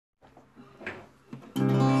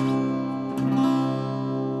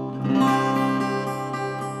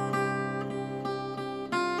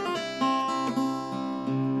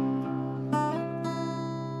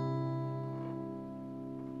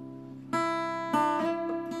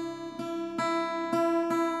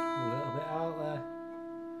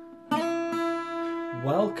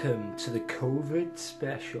Welcome to the COVID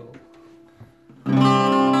special. With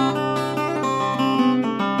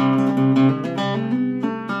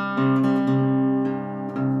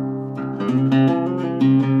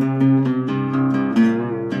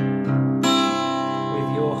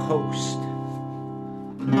your host,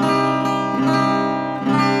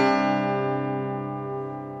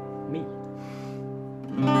 me.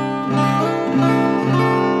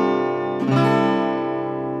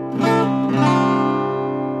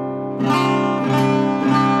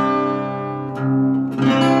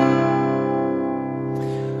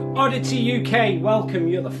 Oddity UK, welcome,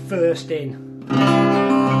 you're the first in.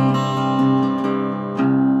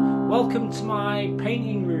 Welcome to my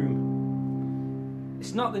painting room.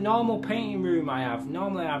 It's not the normal painting room I have.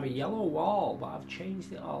 Normally I have a yellow wall, but I've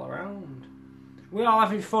changed it all around. We're all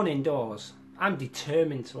having fun indoors. I'm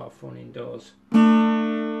determined to have fun indoors.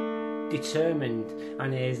 Determined.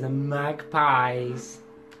 And here's the magpies.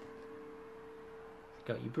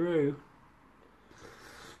 Got your brew.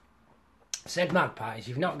 Said magpies,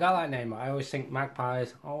 you've not got that name. I always think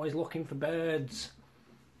magpies, always looking for birds.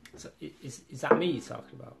 So, is that me you're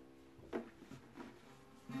talking about?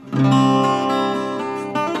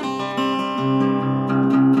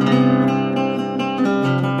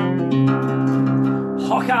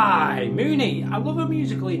 Hawkeye, Mooney. I love a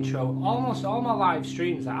musical intro. Almost all my live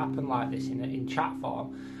streams that happen like this in chat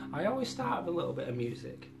form, I always start with a little bit of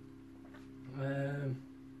music.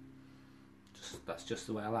 That's just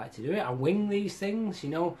the way I like to do it. I wing these things, you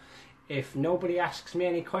know. If nobody asks me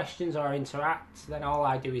any questions or interact, then all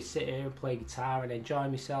I do is sit here and play guitar and enjoy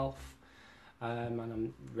myself. And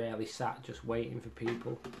I'm rarely sat just waiting for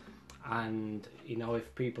people. And, you know,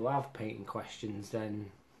 if people have painting questions, then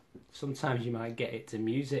sometimes you might get it to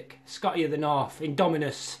music. Scotty of the North,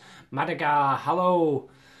 Indominus, Madagar, hello.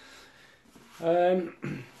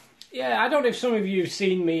 Yeah, I don't know if some of you have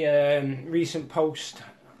seen me recent post.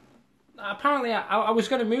 Apparently I was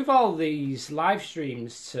going to move all these live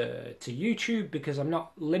streams to YouTube because I'm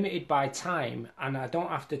not limited by time and I don't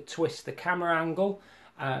have to twist the camera angle,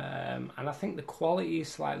 and I think the quality is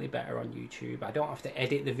slightly better on YouTube. I don't have to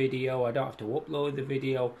edit the video, I don't have to upload the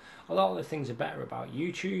video. A lot of the things are better about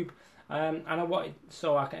YouTube, and I wanted,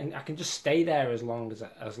 so I can just stay there as long as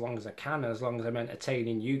I can, as long as I'm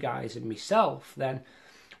entertaining you guys and myself. Then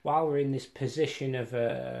while we're in this position of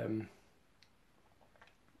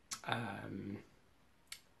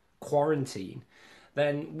quarantine,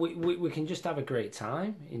 then we can just have a great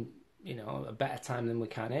time, in, you know, a better time than we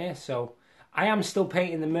can here. So I am still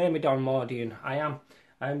painting the Myrmidon Mordian. I am,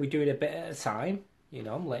 and we do it a bit at a time, you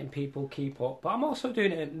know. I'm letting people keep up, but I'm also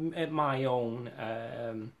doing it at my own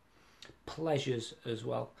pleasures as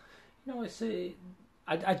well. You know, it's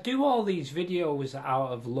I do all these videos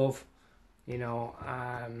out of love, you know,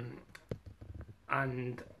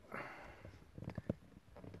 and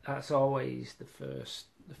that's always the first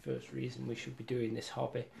reason we should be doing this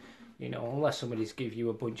hobby, you know, unless somebody's give you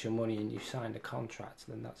a bunch of money and you've signed a contract,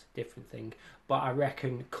 then that's a different thing. But I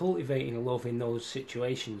reckon cultivating love in those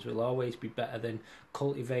situations will always be better than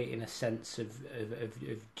cultivating a sense of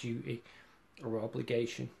duty or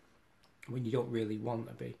obligation when you don't really want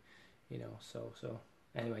to be, you know. So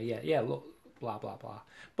anyway, yeah, look, blah blah blah.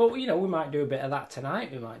 But you know, we might do a bit of that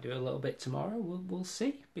tonight, we might do a little bit tomorrow, we'll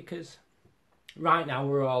see, because right now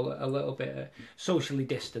we're all a little bit socially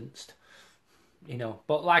distanced, you know.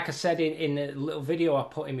 But like I said in a little video I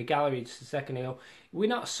put in my gallery just a second ago, we're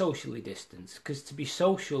not socially distanced, because to be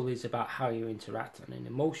social is about how you interact on an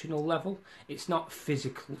emotional level. It's not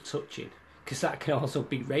physical touching, because that can also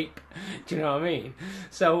be rape. Do you know what I mean?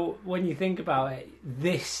 So when you think about it,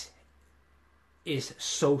 this is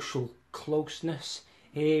social closeness.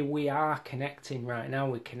 Here we are connecting right now.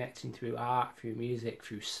 We're connecting through art, through music,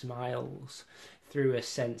 through smiles, through a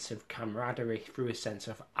sense of camaraderie, through a sense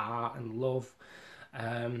of art and love.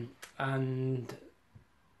 And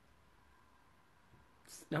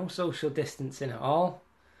no social distancing at all.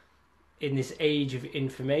 In this age of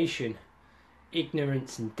information,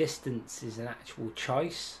 ignorance and distance is an actual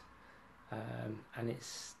choice. And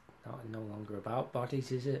it's no longer about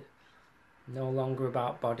bodies, is it? No longer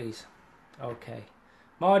about bodies. Okay.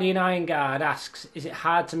 Mordian Ironguard asks, is it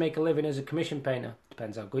hard to make a living as a commission painter?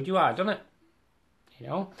 Depends how good you are, doesn't it? You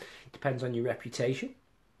know, depends on your reputation,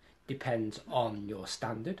 depends on your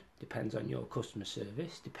standard, depends on your customer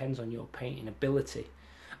service, depends on your painting ability.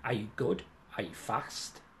 Are you good? Are you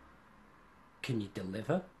fast? Can you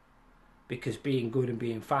deliver? Because being good and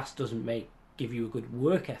being fast doesn't give you a good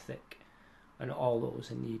work ethic, and all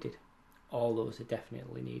those are needed. All those are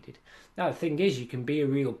definitely needed. Now the thing is, you can be a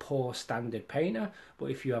real poor standard painter, but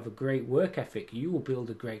if you have a great work ethic, you will build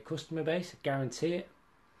a great customer base, I guarantee it.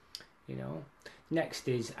 you know. Next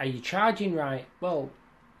is, are you charging right? Well,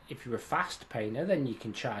 if you're a fast painter, then you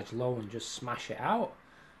can charge low and just smash it out,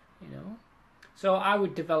 you know. So I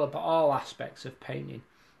would develop all aspects of painting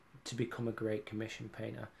to become a great commission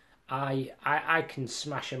painter. I can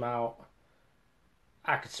smash them out.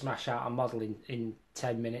 I could smash out a model in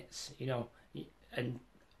 10 minutes, you know, and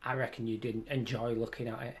I reckon you didn't enjoy looking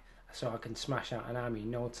at it. So I can smash out an army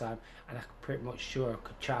in no time, and I'm pretty much sure I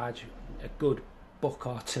could charge a good buck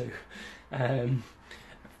or two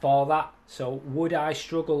for that. So would I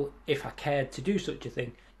struggle if I cared to do such a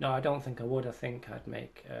thing? No, I don't think I would. I think I'd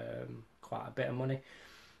make quite a bit of money,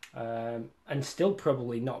 and still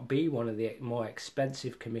probably not be one of the more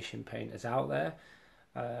expensive commission painters out there.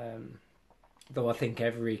 Though I think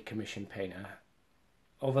every commission painter,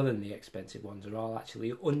 other than the expensive ones, are all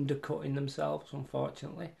actually undercutting themselves,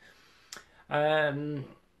 unfortunately.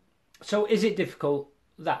 So is it difficult?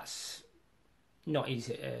 That's not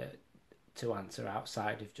easy to answer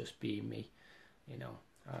outside of just being me, you know.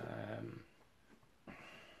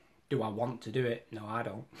 Do I want to do it? No, I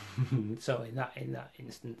don't. So in that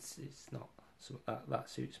instance, it's not something that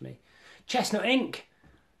suits me. Chestnut ink.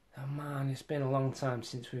 Oh man, it's been a long time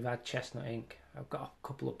since we've had chestnut ink. I've got a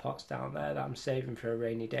couple of pots down there that I'm saving for a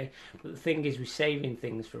rainy day. But the thing is, with saving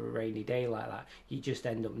things for a rainy day like that, you just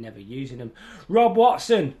end up never using them. Rob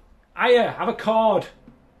Watson, hiya, have a cord.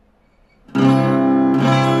 Yeah,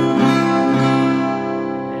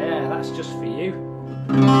 that's just for you.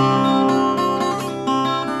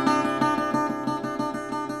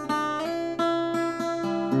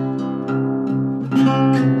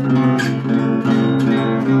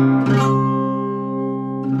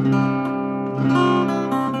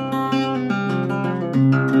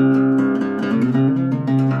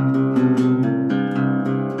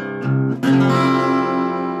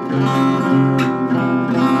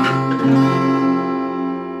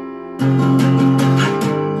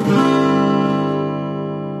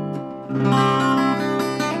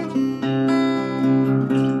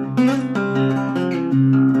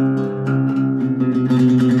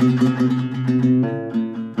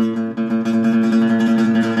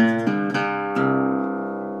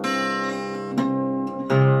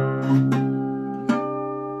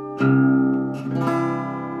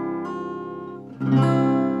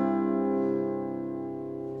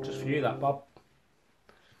 Bob.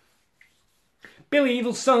 Billy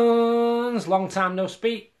Evil Sons, long time no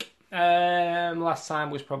speak. Last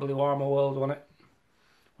time was probably Warmer World, wasn't it?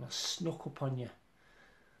 I snuck up on you.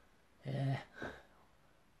 Yeah.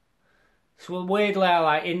 So weirdly, I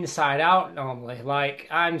like inside out normally. Like,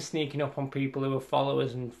 I'm sneaking up on people who are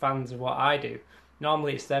followers and fans of what I do.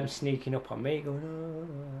 Normally it's them sneaking up on me going,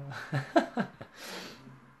 oh.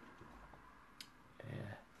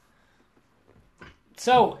 Yeah.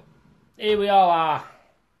 So, here we all are,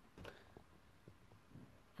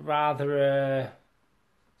 rather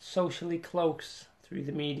socially close through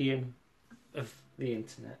the medium of the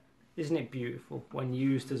internet. Isn't it beautiful when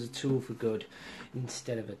used as a tool for good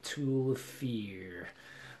instead of a tool of fear?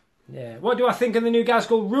 Yeah. What do I think of the new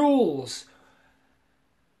Glasgow rules?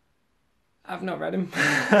 I've not read them.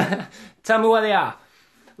 Tell me where they are.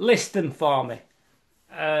 List them for me.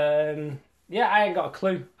 Yeah, I ain't got a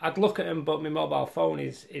clue. I'd look at them, but my mobile phone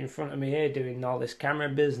is in front of me here doing all this camera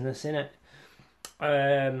business, innit?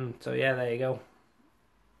 So yeah, there you go.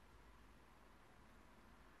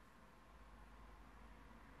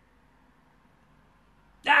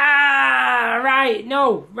 Ah, right,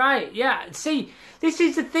 no, right, yeah. See, this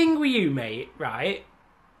is the thing with you, mate, right?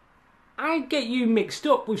 I get you mixed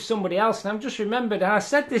up with somebody else, and I've just remembered, and I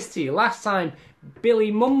said this to you last time,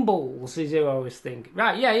 Billy Mumbles is who I was thinking.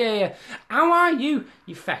 Right, yeah. How are you,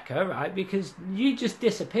 you fecker, right? Because you just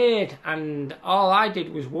disappeared, and all I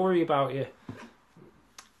did was worry about you.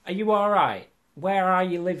 Are you alright? Where are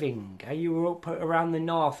you living? Are you up around the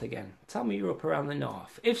north again? Tell me you're up around the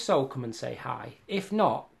north. If so, come and say hi. If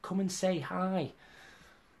not, come and say hi.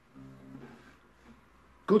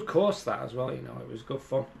 Good course that as well, you know, it was good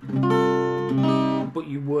fun. But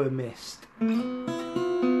you were missed.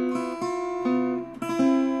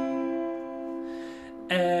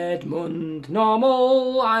 Edmund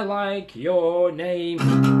Normal, I like your name.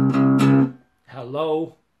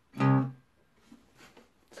 Hello.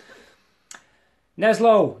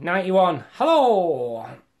 Neslo, 91. Hello.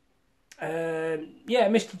 Yeah,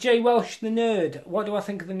 Mr. J. Welsh, the nerd. What do I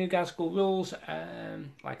think of the new Glasgow rules?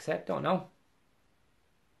 Like I said, don't know.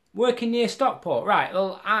 Working near Stockport. Right,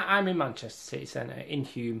 well, I'm in Manchester City Centre, in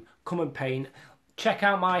Hume. Come and paint. Check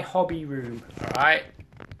out my hobby room, alright?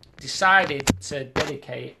 Decided to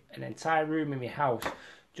dedicate an entire room in my house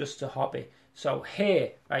just to hobby. So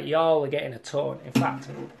here, right, y'all are getting a ton. In fact,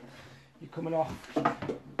 You're coming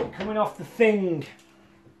off the thing.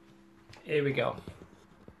 Here we go.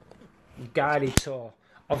 Guided tour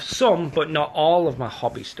of some, but not all of my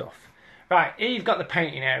hobby stuff. Right, here you've got the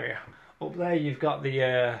painting area. Up there you've got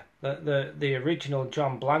the original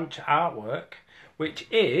John Blanche artwork, which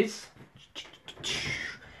is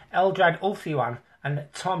Eldrad Ulthuan and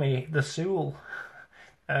Tommy the Soul.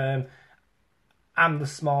 And the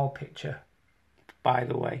small picture, by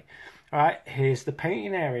the way. Right, here's the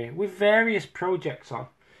painting area with various projects on.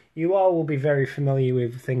 You all will be very familiar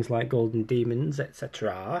with things like Golden Demons,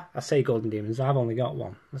 etc. I say Golden Demons, I've only got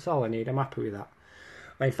one. That's all I need, I'm happy with that.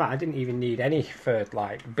 Well, in fact, I didn't even need any for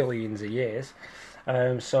like billions of years.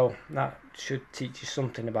 So that should teach you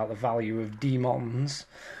something about the value of demons.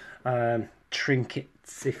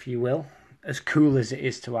 Trinkets, if you will. As cool as it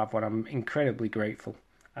is to have one, I'm incredibly grateful.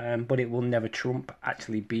 But it will never trump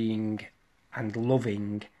actually being and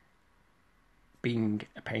loving being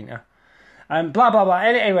a painter. Blah blah blah.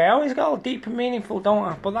 Anyway, I always got all deep and meaningful, don't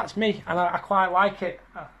I? But that's me, and I quite like it.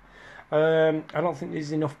 I don't think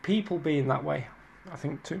there's enough people being that way. I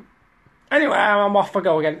think too. Anyway, I'm off I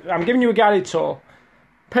go again. I'm giving you a guided tour.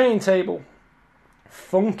 Painting table.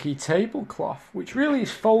 Funky tablecloth, which really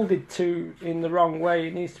is folded to in the wrong way.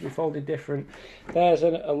 It needs to be folded different. There's a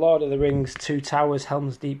Lord of the Rings, Two Towers,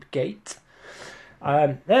 Helm's Deep gate.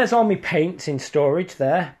 There's all my paints in storage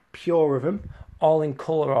there, pure of them, all in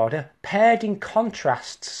colour order, paired in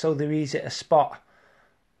contrasts so they're easy to spot,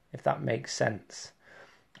 if that makes sense.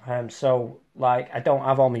 So, like, I don't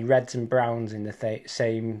have all my reds and browns in the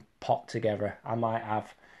same pot together. I might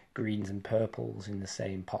have greens and purples in the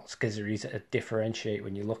same pots because they're easy to differentiate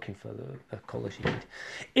when you're looking for the colours you need.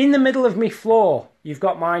 In the middle of my floor, you've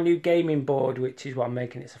got my new gaming board, which is what I'm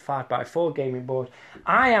making. It's a 5x4 gaming board.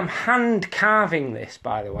 I am hand carving this,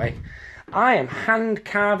 by the way. I am hand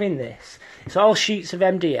carving this. It's all sheets of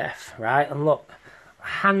MDF, right? And look,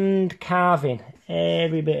 hand carving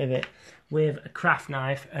every bit of it with a craft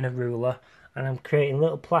knife and a ruler. And I'm creating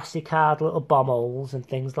little plastic hard little bomb holes and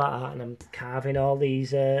things like that. And I'm carving all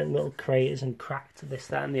these little craters and cracks, this,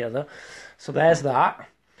 that and the other. So there's that.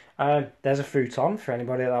 There's a futon for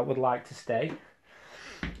anybody that would like to stay.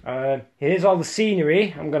 Here's all the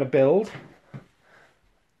scenery I'm going to build.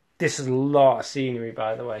 This is a lot of scenery,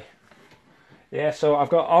 by the way. Yeah, so I've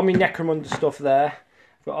got all my Necromunda stuff there.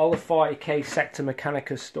 I've got all the 40k Sector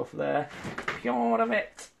Mechanicus stuff there. Pure of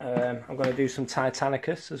it. I'm going to do some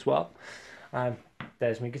Titanicus as well.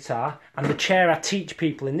 There's my guitar. And the chair I teach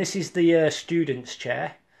people in. This is the student's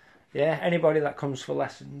chair. Yeah, anybody that comes for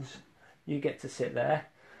lessons, you get to sit there.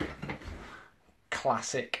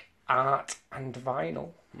 Classic art and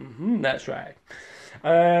vinyl. That's right.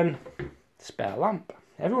 Spare lamp.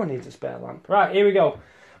 Everyone needs a spare lamp. Right, here we go.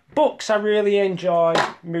 Books I really enjoy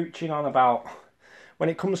mooching on about. When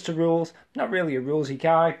it comes to rules, not really a rulesy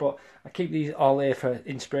guy, but I keep these all here for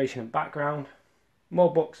inspiration and background.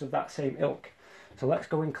 More books of that same ilk. So let's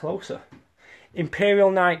go in closer.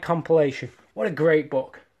 Imperial Knight compilation. What a great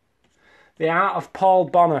book. The Art of Paul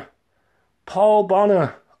Bonner. Paul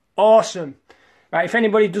Bonner. Awesome. Right, if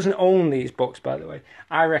anybody doesn't own these books, by the way,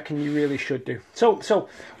 I reckon you really should do. So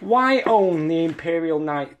why own the Imperial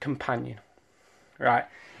Knight Companion? Right.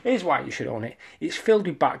 Here's why you should own it. It's filled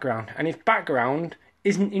with background. And if background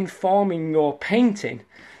isn't informing your painting,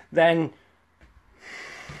 then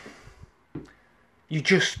you're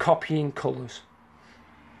just copying colours.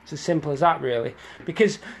 It's as simple as that, really.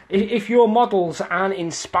 Because if your models aren't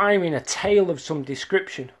inspiring a tale of some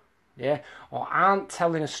description, yeah, or aren't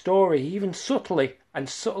telling a story, even subtly, and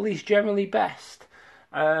subtly is generally best,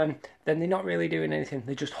 then they're not really doing anything.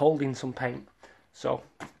 They're just holding some paint. So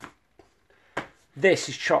this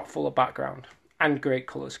is chock full of background and great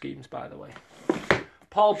colour schemes, by the way.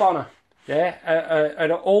 Paul Bonner, yeah,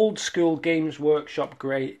 an old school Games Workshop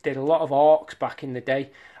great. Did a lot of orcs back in the day.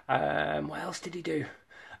 What else did he do?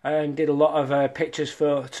 Did a lot of pictures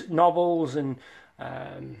for novels and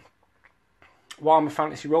Warhammer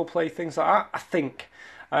Fantasy roleplay, things like that, I think.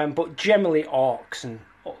 But generally orcs and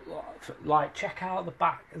like check out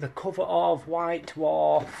the cover of White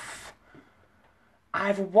Dwarf.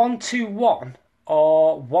 Either 121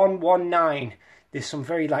 or 119. There's some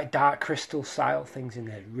very like Dark Crystal style things in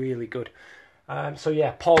there, really good. So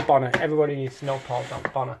yeah, Paul Bonner. Everybody needs to know Paul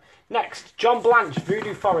Bonner. Next, John Blanche,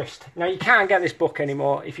 Voodoo Forest. Now you can't get this book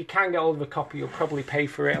anymore. If you can get hold of a copy, you'll probably pay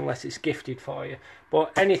for it unless it's gifted for you.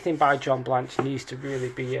 But anything by John Blanche needs to really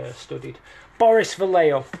be studied. Boris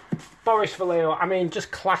Vallejo. I mean,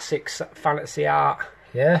 just classic fantasy art.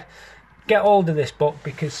 Yeah, get hold of this book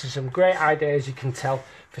because there's some great ideas, you can tell,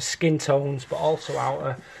 for skin tones, but also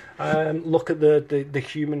outer. Look at the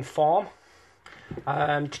human form.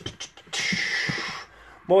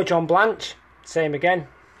 More John Blanche, same again.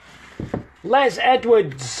 Les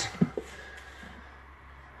Edwards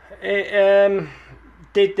did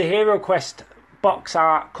the Hero Quest box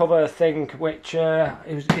art cover thing, which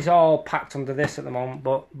is all packed under this at the moment,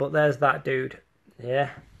 but there's that dude. Yeah.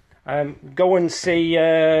 Go and see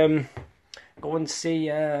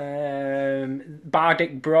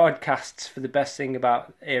Bardic Broadcasts for the best thing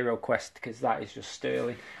about Hero Quest, because that is just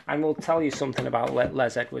sterling. And we'll tell you something about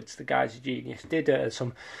Les Edwards. The guy's a genius. Did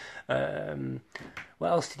some what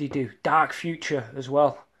else did he do? Dark Future as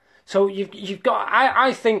well. So you've got,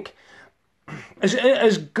 I think,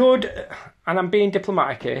 as good, and I'm being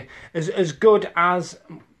diplomatic here, as good as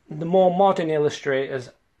the more modern illustrators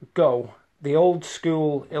go, the old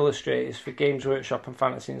school illustrators for Games Workshop and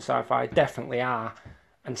Fantasy and Sci-Fi definitely are,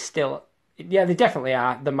 and still, yeah, they definitely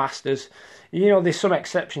are the masters. You know, there's some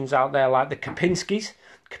exceptions out there like the Kapinskis.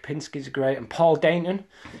 Kapinski's are great, and Paul Dainton,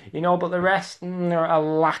 you know, but the rest are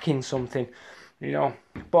lacking something, you know.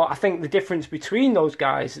 But I think the difference between those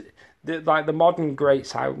guys, like the modern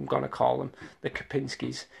greats, I'm going to call them, the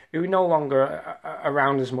Kapinskis, who are no longer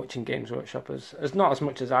around as much in Games Workshop, as not as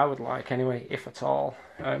much as I would like anyway, if at all.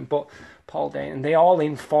 But Paul Dainton, they all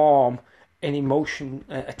inform an emotion,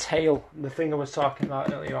 a tale, the thing I was talking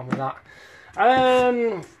about earlier on with that.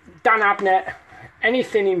 Dan Abnett,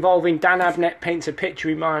 anything involving Dan Abnett paints a picture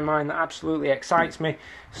in my mind that absolutely excites me.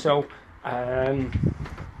 So,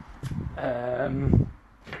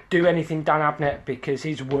 do anything Dan Abnett, because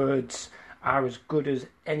his words are as good as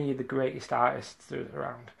any of the greatest artists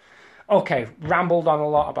around. Okay, rambled on a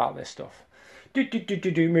lot about this stuff.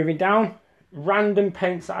 Moving down, random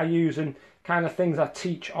paints that I use and kind of things I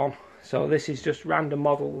teach on. So this is just random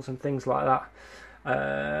models and things like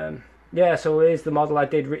that. Yeah, so here's the model I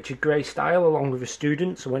did Richard Gray style along with a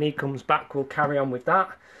student. So when he comes back, we'll carry on with that.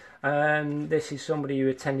 This is somebody who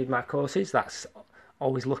attended my courses. That's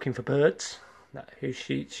Always Looking for Birds.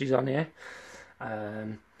 She's on here.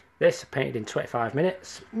 This I painted in 25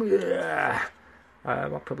 minutes.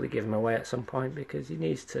 I'll probably give him away at some point because he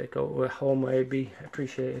needs to go to a home where he'd be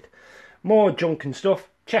appreciated. More junk and stuff.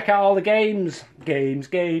 Check out all the games.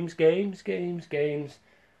 Games.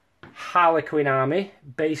 Harlequin Army,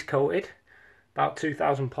 base coated, about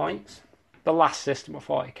 2,000 points. The last system of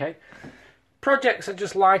 40k. Projects I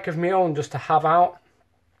just like of my own just to have out.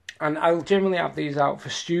 And I'll generally have these out for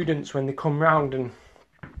students when they come round and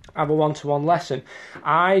have a one-to-one lesson.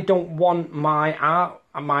 I don't want my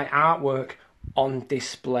artwork on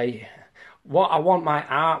display. What I want my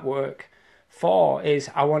artwork for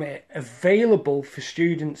is I want it available for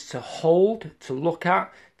students to hold, to look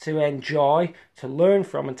at, to enjoy, to learn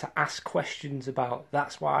from, and to ask questions about.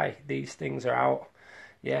 That's why these things are out.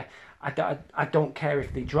 Yeah, I don't care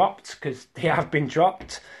if they dropped, because they have been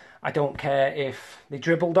dropped. I don't care if they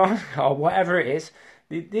dribbled on or whatever it is.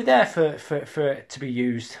 They're there for it to be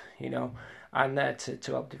used, you know, and there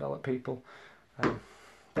to help develop people.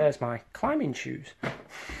 There's my climbing shoes.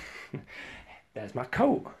 There's my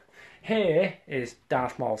coat. Here is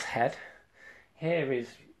Darth Maul's head. Here is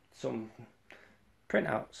some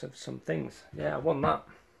printouts of some things. Yeah, I won that.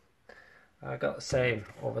 I got the same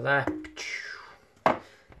over there.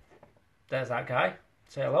 There's that guy.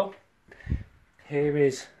 Say hello. Here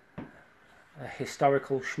is a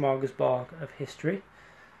historical smorgasbord of history.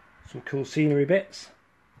 Some cool scenery bits.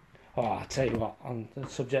 Oh, I'll tell you what, on the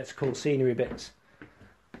subject of cool scenery bits.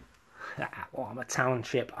 Oh, I'm a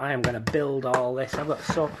township. I am going to build all this. I've got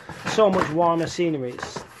so much warmer scenery.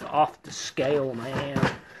 It's off the scale, man.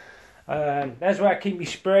 There's where I keep my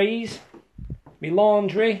sprays, my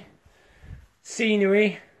laundry,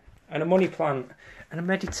 scenery, and a money plant, and a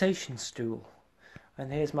meditation stool.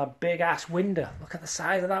 And here's my big ass window. Look at the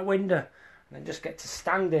size of that window. And I just get to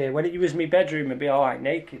stand here. When it was my bedroom, I'd be all like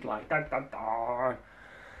naked, like da da da.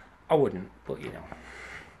 I wouldn't, but you know,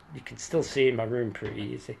 you can still see in my room pretty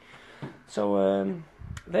easy. So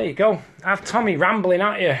there you go. I have Tommy rambling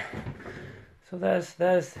at you. So there's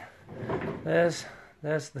the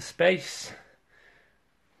space.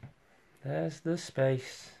 There's the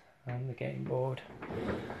space on the game board.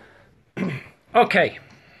 Okay.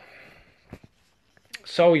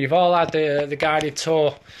 So you've all had the guided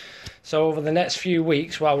tour. So over the next few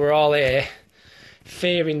weeks, while we're all here,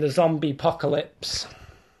 fearing the zombie apocalypse,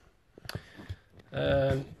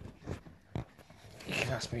 you can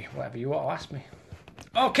ask me whatever you want to ask me.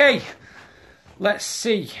 Okay, let's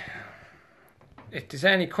see if there's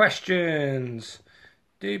any questions.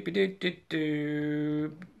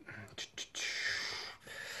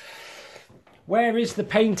 Where is the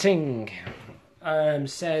painting?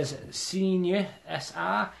 Says Senior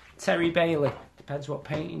SR Terry Bailey. Depends what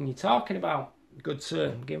painting you're talking about. Good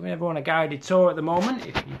sir. Giving everyone a guided tour at the moment.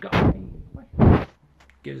 If you've got any questions,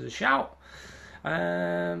 give us a shout.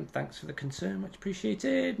 Thanks for the concern, much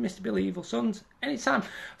appreciated. Mr. Billy Evil Sons, anytime.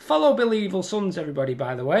 Follow Billy Evil Sons, everybody,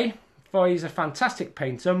 by the way, for he's a fantastic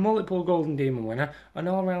painter, multiple Golden Demon winner, an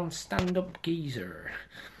all-round stand-up geezer.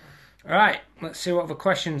 Alright, let's see what other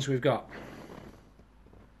questions we've got.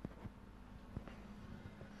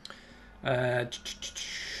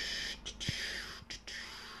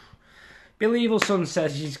 Billy Evil Son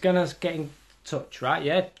says he's gonna get in touch, right?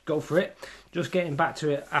 Yeah, go for it. Just getting back to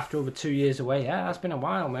it after over 2 years away. Yeah, that's been a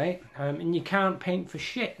while, mate. And you can't paint for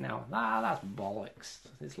shit now. That's bollocks.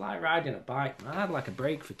 It's like riding a bike. I had like a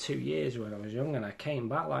break for 2 years when I was young, and I came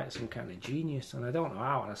back like some kind of genius, and I don't know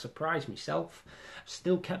how, and I surprised myself. I've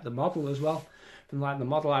still kept the model as well. From like the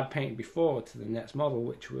model I'd painted before to the next model,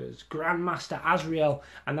 which was Grandmaster Azrael,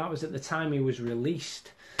 and that was at the time he was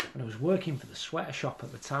released. And I was working for the sweater shop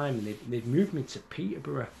at the time, and they'd moved me to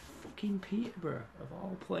Peterborough. Fucking Peterborough, of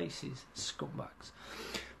all places. Scumbags.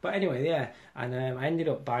 But anyway, yeah, and I ended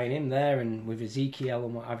up buying him there, and with Ezekiel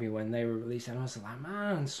and what have you, when they were released, and I was like,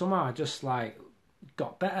 man, somehow I just like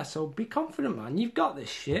got better. So be confident, man, you've got this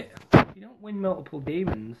shit. You don't win multiple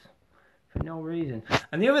demons for no reason.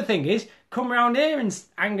 And the other thing is, come round here and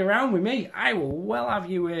hang around with me. I will well have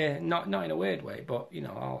you here, not in a weird way, but you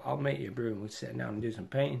know, I'll make you a brew and we'll sit down and do some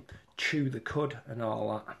painting, chew the cud and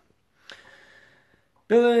all that.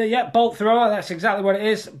 Billy, yeah, bolt thrower, that's exactly what it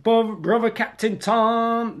is. Brother Captain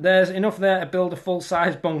Tom, there's enough there to build a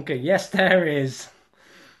full-size bunker. Yes, there is.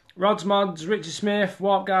 Rods Mods, Richard Smith,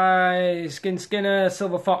 Warp Guy, Skinner,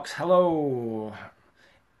 Silver Fox, hello.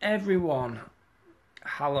 Everyone,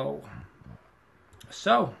 hello.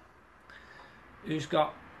 So, who's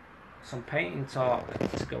got some painting talk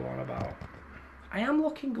to go on about? I am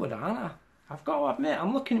looking good, aren't I? I've got to admit,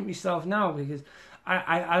 I'm looking at myself now because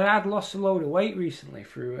I had lost a load of weight recently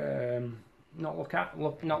through not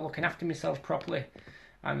looking after myself properly,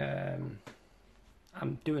 and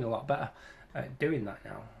I'm doing a lot better at doing that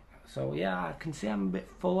now. So yeah, I can see I'm a bit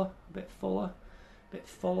fuller.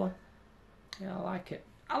 Yeah, I like it.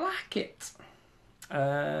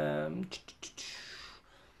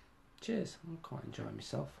 Cheers. I'm quite enjoying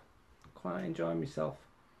myself.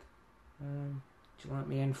 Do you like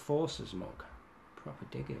me Enforcer's mug? Proper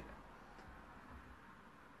dig it.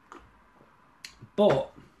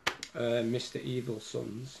 But, Mr. Evil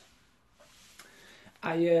Sons,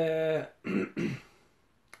 I know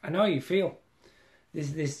how you feel.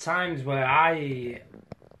 There's times where I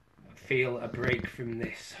feel a break from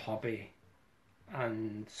this hobby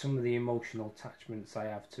and some of the emotional attachments I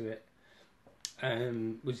have to it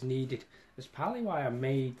was needed. That's partly why I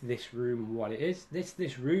made this room what it is.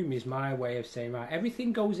 This room is my way of saying, right,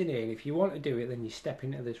 everything goes in here, and if you want to do it, then you step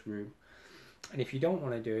into this room. And if you don't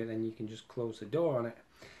want to do it, then you can just close the door on it.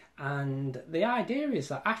 And the idea is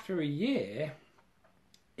that after a year,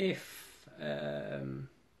 if that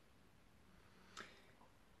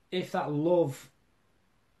love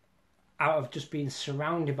out of just being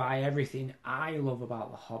surrounded by everything I love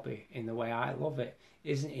about the hobby in the way I love it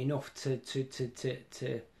isn't enough to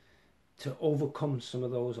overcome some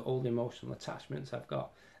of those old emotional attachments I've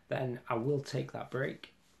got, then I will take that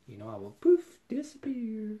break. You know, I will poof,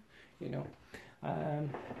 disappear, you know.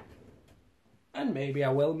 And maybe I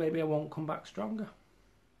will, maybe I won't come back stronger,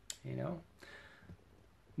 you know.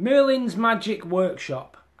 Merlin's Magic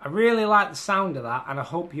Workshop. I really like the sound of that, and I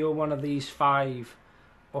hope you're one of these 5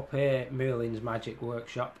 up here, Merlin's Magic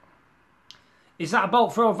Workshop. Is that a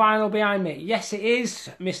bolt throw vinyl behind me? Yes, it is,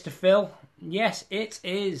 Mr. Phil. Yes, it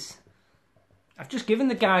is. I've just given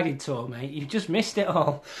the guided tour, mate. You've just missed it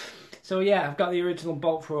all. So yeah, I've got the original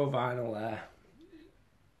bolt throw vinyl there.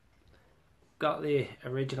 Got the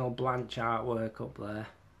original Blanche artwork up there.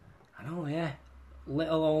 I know, yeah.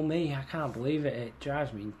 Little old me, I can't believe it. It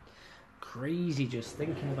drives me crazy just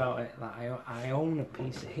thinking about it. That I own a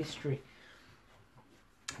piece of history.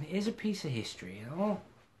 And it is a piece of history, you know.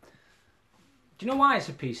 Do you know why it's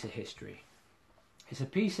a piece of history? It's a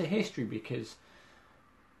piece of history because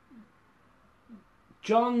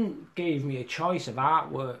John gave me a choice of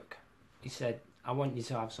artwork. He said, I want you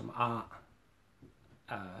to have some art.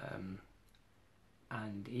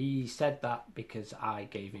 And he said that because I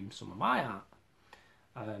gave him some of my art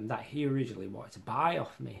that he originally wanted to buy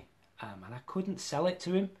off me. And I couldn't sell it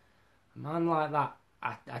to him. A man like that,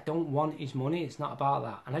 I don't want his money. It's not about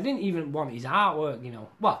that. And I didn't even want his artwork, you know.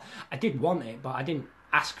 Well, I did want it, but I didn't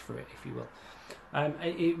ask for it, if you will.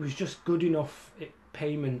 It was just good enough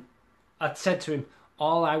payment. I'd said to him,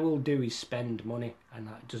 all I will do is spend money, and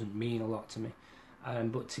that doesn't mean a lot to me.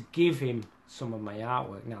 But to give him some of my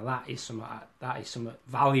artwork, now that is something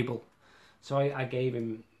valuable So I gave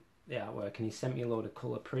him the artwork, and he sent me a load of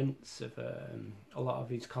colour prints of a lot of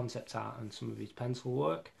his concept art and some of his pencil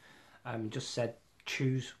work. Just said,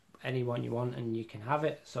 choose anyone you want and you can have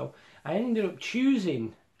it. So I ended up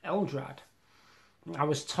choosing Eldrad. I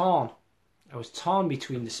was torn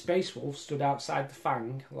between the Space Wolf stood outside the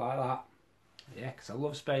Fang like that. Yeah, because I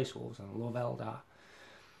love Space Wolves and I love Eldar.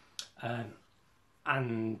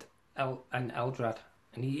 And Eldrad.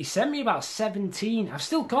 And he sent me about 17. I've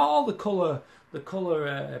still got all the colour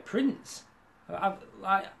prints. I've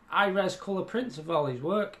like high-res colour prints of all his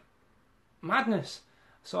work. Madness.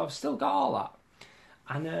 So I've still got all that.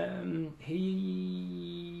 And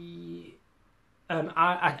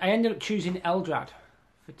I ended up choosing Eldrad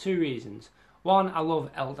for 2 reasons. 1, I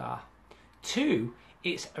love Eldar. 2,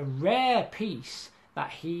 it's a rare piece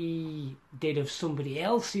that he did of somebody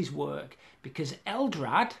else's work, because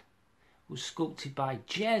Eldrad was sculpted by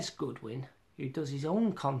Jez Goodwin, who does his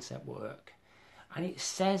own concept work. And it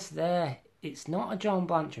says there, it's not a John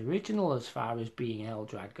Blanche original as far as being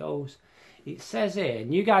Eldrad goes. It says here,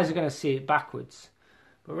 and you guys are going to see it backwards,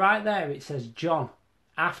 but right there it says John,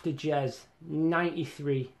 after Jez,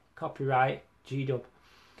 93, copyright, G-dub.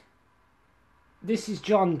 This is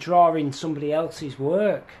John drawing somebody else's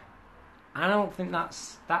work. I don't think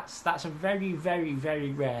that's a very, very,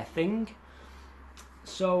 very rare thing.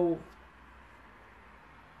 So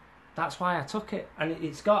that's why I took it, and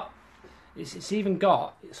it's even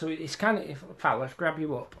got, so it's kind of, pal, let's grab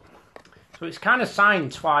you up. So it's kind of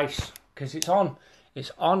signed twice, because it's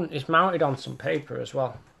mounted on some paper as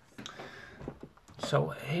well.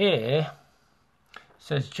 So here it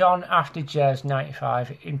says John after Jez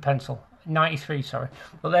 95 in pencil, 93 sorry,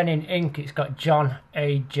 but then in ink it's got John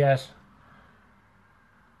A. Jez.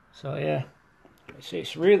 So yeah,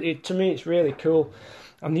 it's really, to me it's really cool.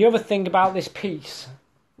 And the other thing about this piece,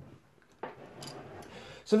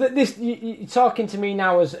 so that this, you're talking to me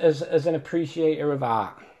now as an appreciator of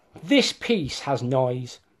art. This piece has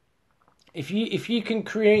noise. If you can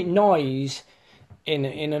create noise in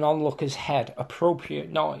an onlooker's head,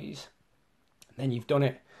 appropriate noise, then you've done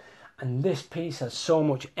it. And this piece has so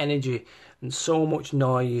much energy and so much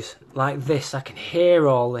noise. Like this, I can hear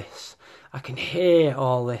all this. I can hear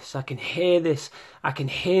all this. I can hear this. I can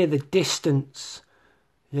hear the distance.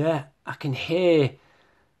 Yeah, I can hear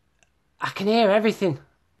everything.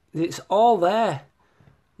 It's all there,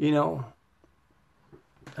 you know.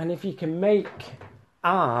 And if you can make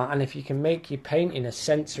art, and if you can make your painting a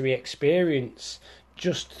sensory experience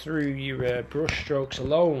just through your brush strokes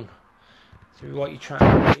alone, through what you're trying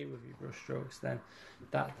to do with your brush strokes, then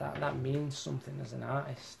that means something as an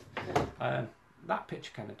artist. That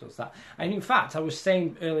picture kind of does that. And in fact, I was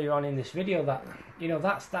saying earlier on in this video that, you know,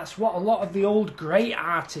 that's what a lot of the old great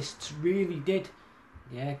artists really did.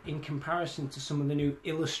 Yeah, in comparison to some of the new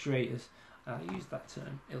illustrators. I use that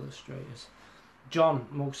term, illustrators. John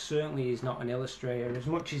most certainly is not an illustrator, as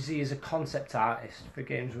much as he is a concept artist for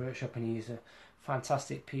Games Workshop, and he's a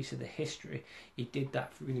fantastic piece of the history. He did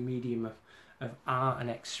that through the medium of art and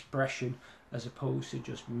expression, as opposed to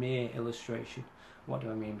just mere illustration. What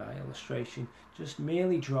do I mean by illustration? Just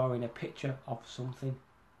merely drawing a picture of something.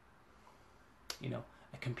 You know,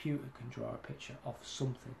 a computer can draw a picture of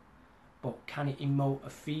something, but can it emote a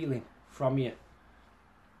feeling from you?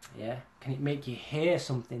 Yeah, can it make you hear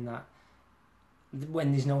something that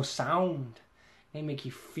when there's no sound? Can it make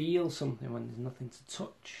you feel something when there's nothing to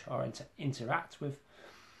touch or to interact with?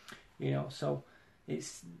 You know, so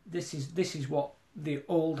this is what the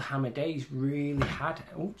old Hammer days really had.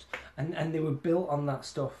 Oops, and they were built on that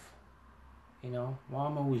stuff. You know,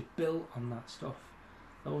 Warmo was built on that stuff.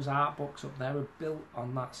 Those art books up there were built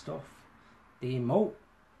on that stuff. They emote.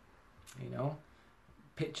 You know,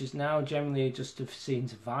 pictures now generally are just of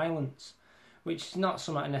scenes of violence, which is not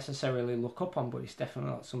something I necessarily look up on, but it's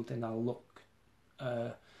definitely not something I'll look.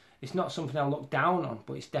 It's not something I'll look down on,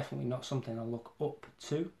 but it's definitely not something I'll look up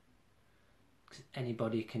to. Because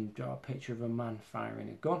anybody can draw a picture of a man firing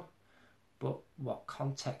a gun, but what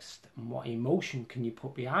context and what emotion can you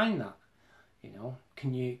put behind that? You know,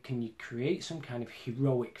 can you create some kind of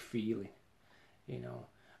heroic feeling? You know.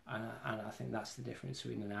 And I think that's the difference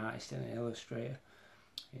between an artist and an illustrator,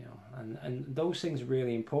 you know, and those things are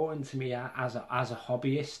really important to me as a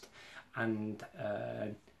hobbyist, and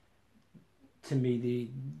to me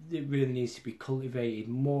it really needs to be cultivated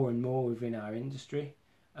more and more within our industry,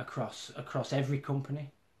 across every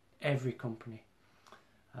company, and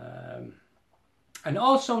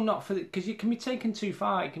also not for because it can be taken too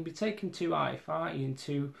far. It can be taken too high-fi and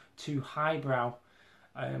too highbrow.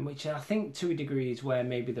 Which I think to a degree is where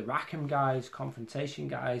maybe the Rackham guys, Confrontation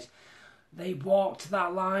guys, they walked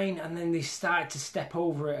that line and then they started to step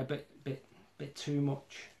over it a bit bit too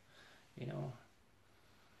much, you know.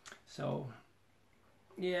 So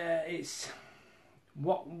yeah, it's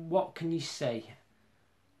what can you say?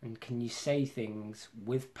 And can you say things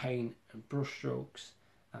with paint and brushstrokes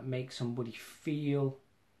that make somebody feel,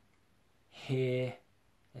 hear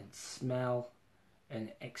and smell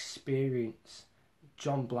and experience?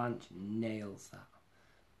 John Blanche nails that.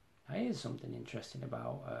 Now, here's something interesting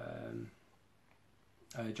about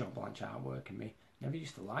John Blanche artwork and me. Never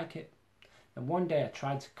used to like it. And one day I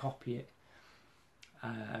tried to copy it.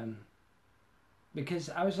 Because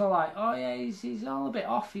I was all like, oh yeah, he's all a bit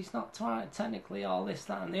off. He's not technically all this,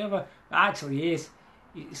 that and the other. But actually he is.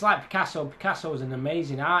 It's like Picasso. Picasso's an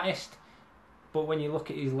amazing artist. But when you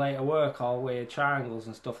look at his later work, all weird triangles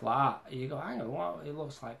and stuff like that, you go, hang on, what? It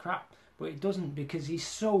looks like crap. But it doesn't, because he's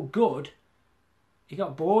so good. He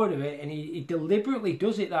got bored of it, and he deliberately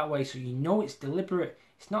does it that way, so you know it's deliberate.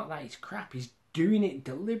 It's not that it's crap. He's doing it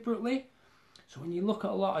deliberately. So when you look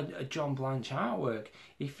at a lot of John Blanche artwork,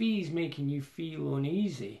 if he's making you feel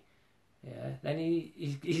uneasy, yeah, then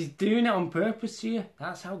he's doing it on purpose to you.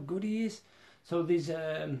 That's how good he is. So there's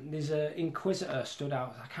a Inquisitor stood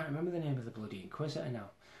out. I can't remember the name of the bloody Inquisitor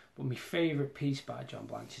now. But my favourite piece by John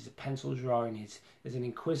Blanche is a pencil drawing. There's an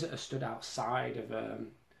Inquisitor stood outside of a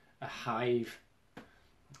hive.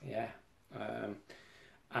 Yeah.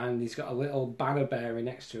 And he's got a little banner bearer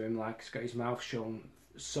next to him, like he's got his mouth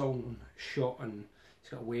sewn shut, and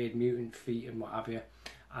he's got weird mutant feet and what have you.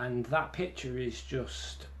 And that picture is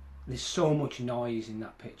just, there's so much noise in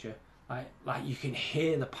that picture. Like you can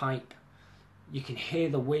hear the pipe, you can hear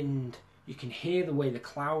the wind, you can hear the way the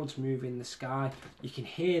clouds move in the sky, you can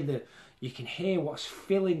hear what's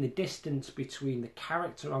filling the distance between the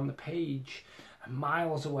character on the page, and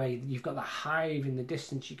miles away you've got the hive in the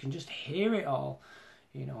distance. You can just hear it all,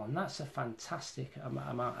 you know, and that's a fantastic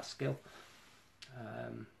amount of skill.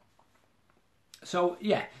 So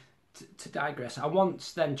yeah, to digress, I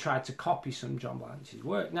once then tried to copy some John Blanche's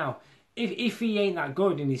work. Now, if he ain't that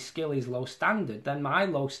good and his skill is low standard, then my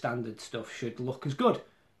low standard stuff should look as good.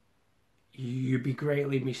 You'd be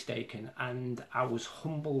greatly mistaken, and I was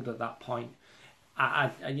humbled at that point.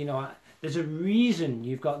 There's a reason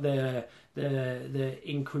you've got the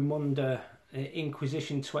Inquimunda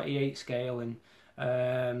Inquisition 28 scale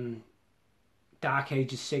and Dark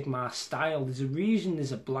Ages Sigmar style. There's a reason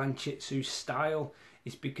there's a Blanchitsu style.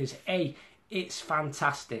 It's because A, it's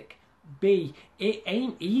fantastic. B, it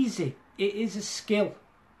ain't easy. It is a skill.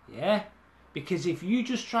 Yeah? Because if you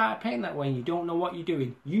just try to paint that way and you don't know what you're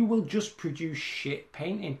doing, you will just produce shit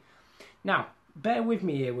painting. Now, bear with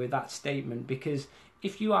me here with that statement, because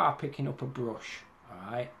if you are picking up a brush,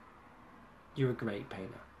 alright, you're a great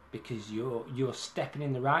painter, because you're stepping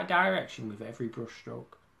in the right direction with every brush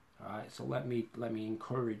stroke. Alright, so let me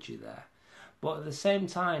encourage you there. But at the same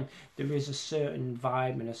time, there is a certain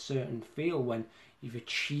vibe and a certain feel when you've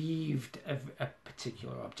achieved a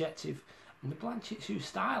particular objective. And the Blanchitsu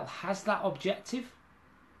style has that objective.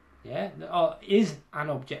 Yeah, or is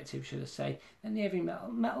an objective, should I say. Then the heavy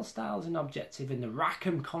metal style is an objective, and the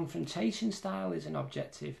Rackham confrontation style is an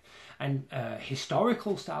objective, and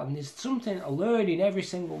historical style. And there's something to learn in every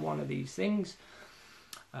single one of these things.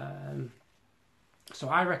 So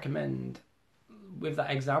I recommend, with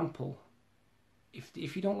that example,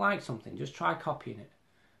 if you don't like something, just try copying it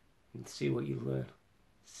and see what you learn.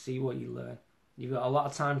 See what you learn. You've got a lot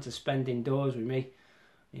of time to spend indoors with me,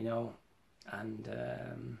 you know, and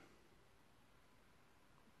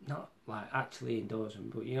not like actually indoors,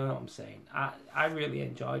 but you know what I'm saying. I really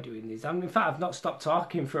enjoy doing these. In fact, I've not stopped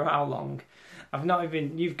talking for how long.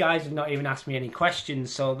 You guys have not even asked me any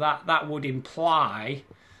questions, so that would imply,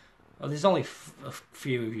 well, there's only a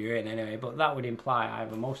few of you in anyway, but that would imply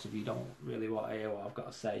either most of you don't really want to hear what I've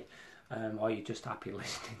got to say, or you're just happy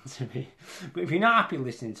listening to me. But if you're not happy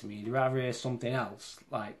listening to me, you'd rather hear something else,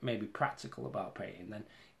 like maybe practical about painting, then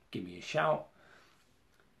give me a shout.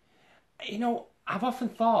 You know, I've often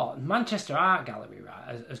thought, Manchester Art Gallery,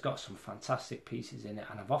 right, has got some fantastic pieces in it,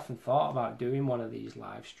 and I've often thought about doing one of these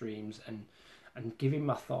live streams and giving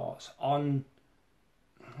my thoughts on,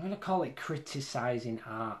 I'm going to call it criticising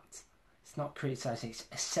art. It's not criticising, it's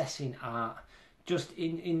assessing art. Just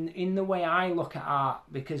in the way I look at art,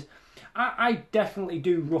 because I definitely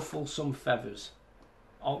do ruffle some feathers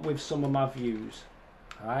with some of my views,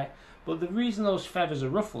 alright? But the reason those feathers are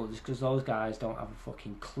ruffled is because those guys don't have a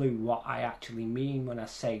fucking clue what I actually mean when I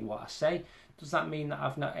say what I say. Does that mean that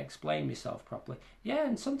I've not explained myself properly? Yeah,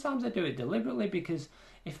 and sometimes I do it deliberately, because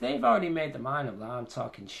if they've already made their mind up that I'm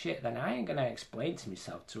talking shit, then I ain't going to explain to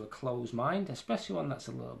myself to a closed mind, especially one that's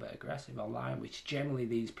a little bit aggressive online, which generally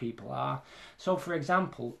these people are. So, for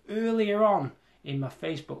example, earlier on in my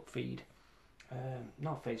Facebook feed,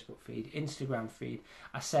 not Facebook feed, Instagram feed.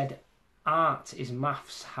 I said, art is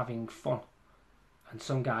maths having fun. And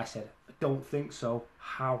some guy said, I don't think so.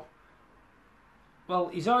 How? Well,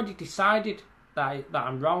 he's already decided that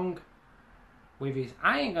I'm wrong with his.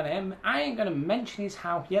 I ain't gonna mention his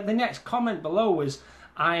how. Yeah, the next comment below was,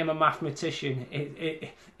 I am a mathematician.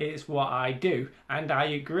 It's what I do, and I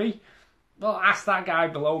agree. Well, ask that guy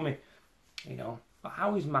below me. You know, but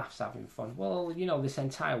how is maths having fun? Well, you know, this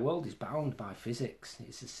entire world is bound by physics.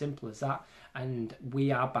 It's as simple as that, and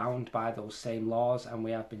we are bound by those same laws, and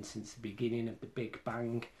we have been since the beginning of the Big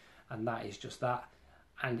Bang, and that is just that.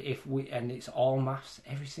 And it's all maths.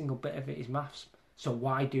 Every single bit of it is maths. So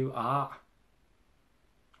why do art?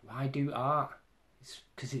 Why do art? It's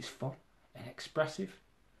because it's fun and expressive,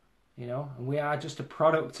 you know. And we are just a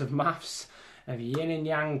product of maths, of yin and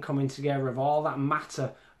yang coming together, of all that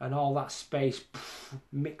matter and all that space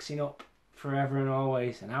mixing up forever and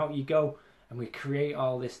always. And out you go, and we create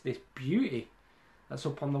all this beauty that's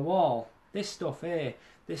up on the wall. This stuff here,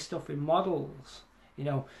 this stuff in models, you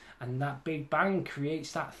know. And that Big Bang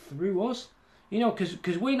creates that through us, you know,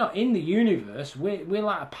 because we're not in the universe. We're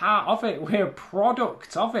like a part of it. We're a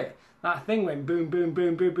product of it. That thing went boom, boom,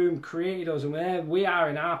 boom, boom, boom, created us, and we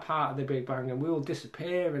are in our part of the Big Bang, and we will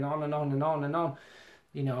disappear, and on and on and on and on,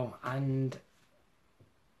 you know. And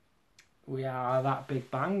we are that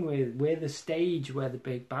Big Bang. We're the stage where the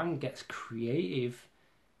Big Bang gets creative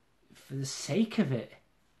for the sake of it,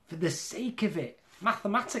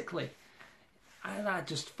 mathematically. And that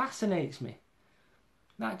just fascinates me.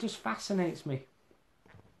 That just fascinates me.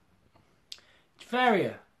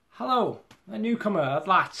 Feria, hello, a newcomer at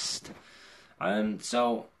last.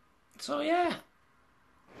 So yeah,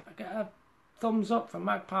 I get a thumbs up from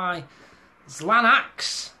Magpie.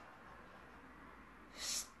 Xlanax.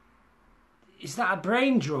 Is that a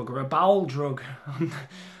brain drug or a bowel drug?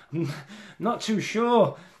 I'm not too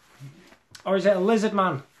sure. Or is it a lizard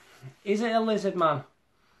man? Is it a lizard man?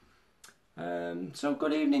 So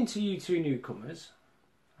good evening to you two newcomers.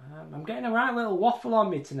 I'm getting a right little waffle on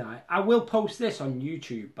me tonight. I will post this on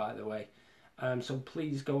YouTube, by the way. So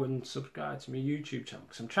please go and subscribe to my YouTube channel,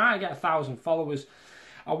 because I'm trying to get 1,000 followers.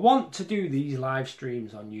 I want to do these live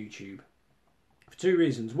streams on YouTube for two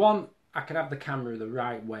reasons. One, I can have the camera the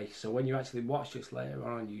right way, so when you actually watch this later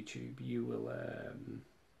on YouTube, you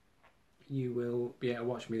will be able to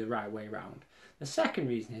watch me the right way around. The second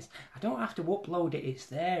reason is I don't have to upload it, it's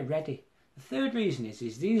there ready. The third reason is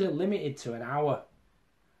these are limited to an hour.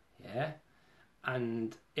 Yeah,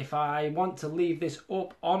 and if I want to leave this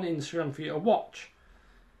up on Instagram for you to watch,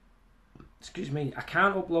 excuse me, I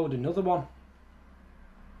can't upload another one.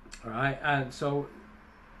 Alright, and so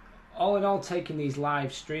all in all, taking these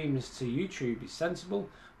live streams to YouTube is sensible,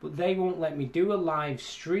 but they won't let me do a live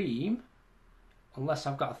stream unless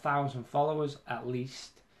I've got 1,000 followers at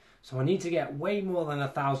least. So I need to get way more than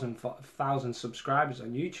 1,000 subscribers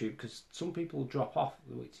on YouTube, because some people drop off,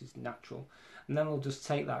 which is natural, and then they'll just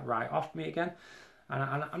take that right off me again.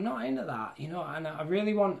 And I'm not into that, you know. And I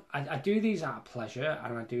really want, I do these out of pleasure,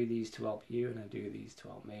 and I do these to help you, and I do these to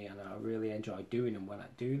help me, and I really enjoy doing them when I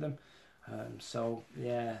do them. So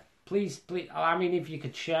yeah, please, I mean, if you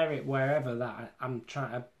could share it wherever that I'm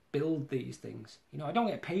trying to build these things. You know, I don't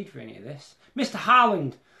get paid for any of this. Mr.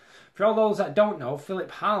 Harland. For all those that don't know, Philip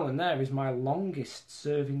Harland there is my longest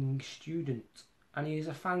serving student, and he is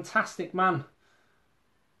a fantastic man.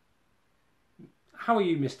 How are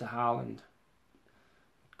you, Mr. Harland?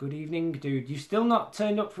 Good evening, dude. You still not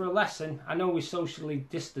turned up for a lesson? I know we're socially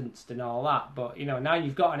distanced and all that, but you know, now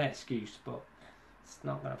you've got an excuse, but it's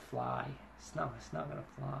not gonna fly. It's not gonna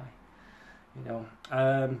fly. You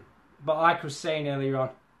know. But like I was saying earlier on,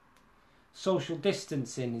 social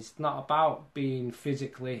distancing is not about being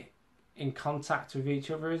physically in contact with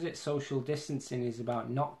each other, is it? Social distancing is about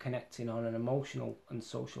not connecting on an emotional and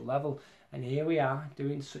social level, and here we are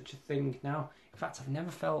doing such a thing now. In fact, I've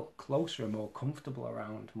never felt closer and more comfortable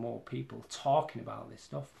around more people talking about this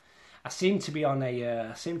stuff. I seem to be on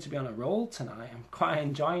a roll tonight. I'm quite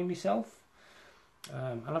enjoying myself,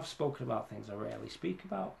 and I've spoken about things I rarely speak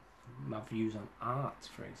about, my views on art,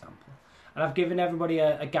 for example. And I've given everybody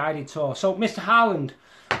a guided tour. So, Mr. Harland,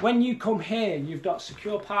 when you come here, you've got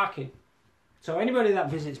secure parking. So anybody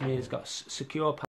that visits me has got secure parking.